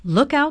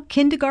Look Out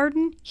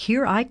Kindergarten,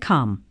 Here I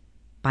Come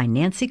by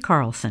Nancy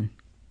Carlson.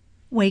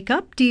 Wake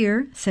up,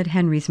 dear, said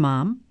Henry's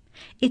mom.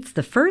 It's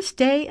the first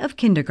day of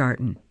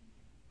kindergarten.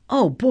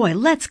 Oh boy,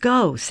 let's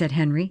go, said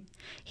Henry.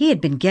 He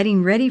had been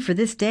getting ready for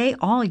this day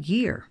all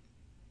year.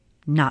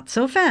 Not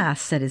so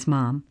fast, said his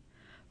mom.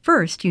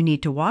 First, you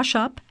need to wash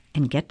up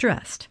and get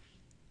dressed.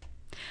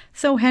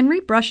 So Henry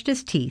brushed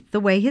his teeth the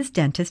way his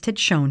dentist had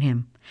shown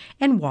him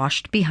and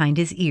washed behind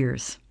his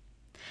ears.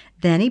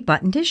 Then he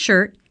buttoned his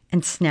shirt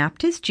and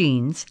snapped his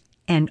jeans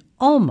and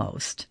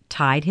almost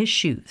tied his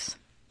shoes.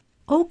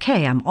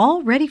 Okay, I'm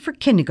all ready for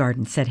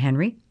kindergarten, said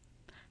Henry.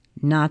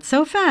 Not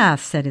so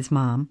fast, said his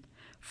mom.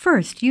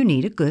 First, you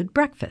need a good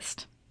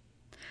breakfast.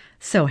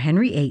 So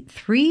Henry ate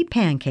 3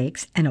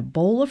 pancakes and a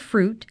bowl of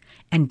fruit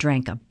and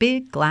drank a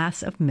big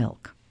glass of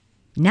milk.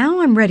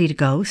 Now I'm ready to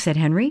go, said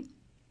Henry.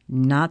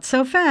 Not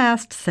so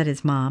fast, said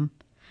his mom.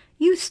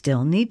 You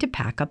still need to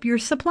pack up your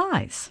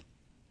supplies.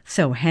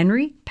 So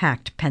Henry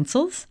packed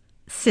pencils,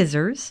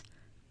 scissors,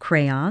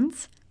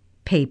 crayons,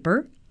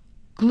 paper,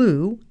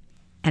 glue,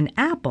 an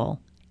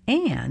apple,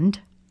 and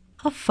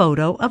a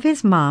photo of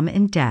his mom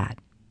and dad,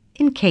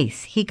 in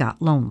case he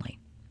got lonely.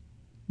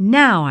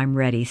 Now I'm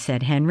ready,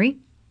 said Henry.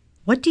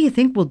 What do you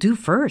think we'll do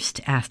first?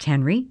 Asked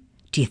Henry.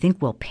 Do you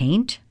think we'll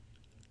paint?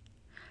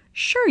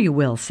 Sure you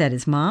will, said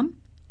his mom,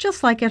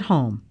 just like at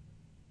home.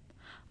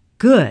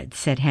 Good,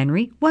 said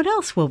Henry. What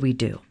else will we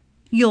do?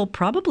 You'll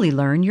probably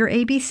learn your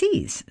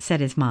ABCs,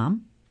 said his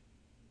mom.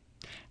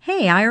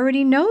 Hey, I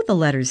already know the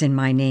letters in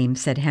my name,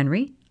 said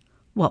Henry.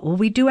 What will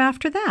we do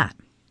after that?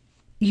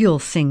 You'll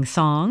sing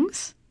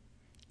songs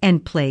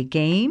and play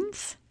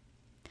games,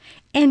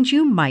 and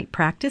you might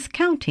practice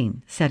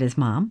counting, said his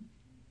mom.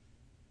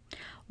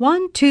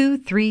 1, 2,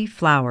 3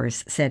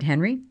 flowers, said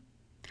Henry.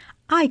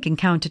 I can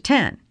count to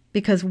 10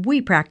 because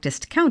we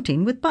practiced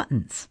counting with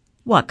buttons.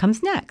 What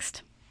comes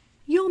next?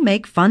 You'll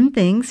make fun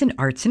things in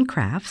arts and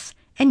crafts,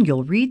 and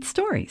you'll read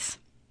stories.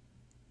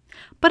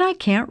 But I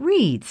can't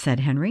read, said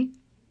Henry.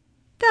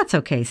 That's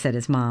okay, said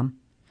his mom.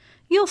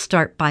 You'll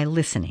start by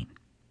listening.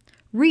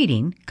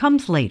 Reading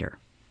comes later.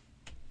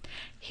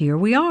 Here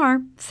we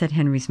are, said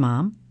Henry's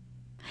mom.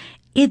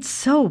 It's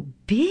so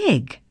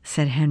big,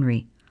 said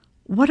Henry.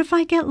 What if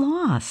I get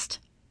lost?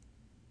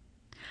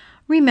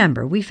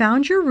 Remember, we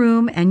found your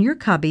room and your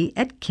cubby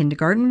at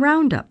Kindergarten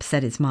Roundup,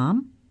 said his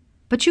mom.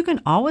 But you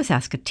can always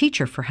ask a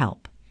teacher for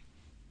help.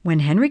 When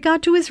Henry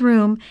got to his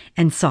room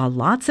and saw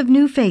lots of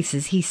new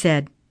faces, he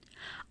said,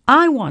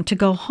 I want to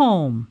go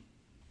home.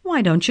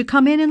 Why don't you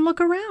come in and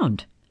look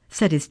around?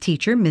 Said his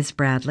teacher, Miss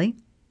Bradley.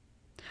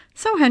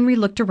 So Henry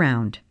looked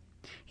around.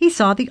 He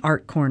saw the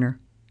art corner.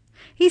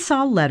 He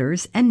saw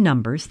letters and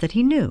numbers that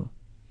he knew.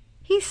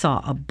 He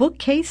saw a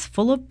bookcase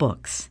full of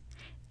books,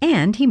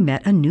 and he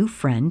met a new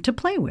friend to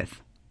play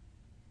with.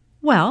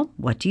 Well,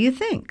 what do you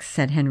think?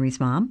 Said Henry's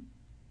mom.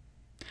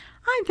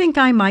 I think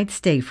I might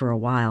stay for a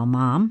while,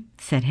 Mom,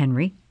 said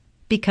Henry,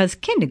 because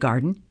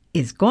kindergarten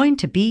is going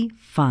to be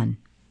fun.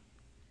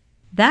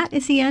 That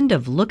is the end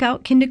of Look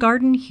Out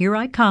Kindergarten, Here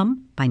I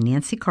Come by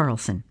Nancy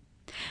Carlson.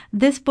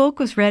 This book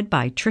was read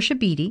by Trisha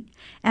Beatty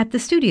at the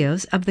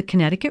studios of the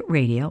Connecticut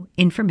Radio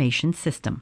Information System.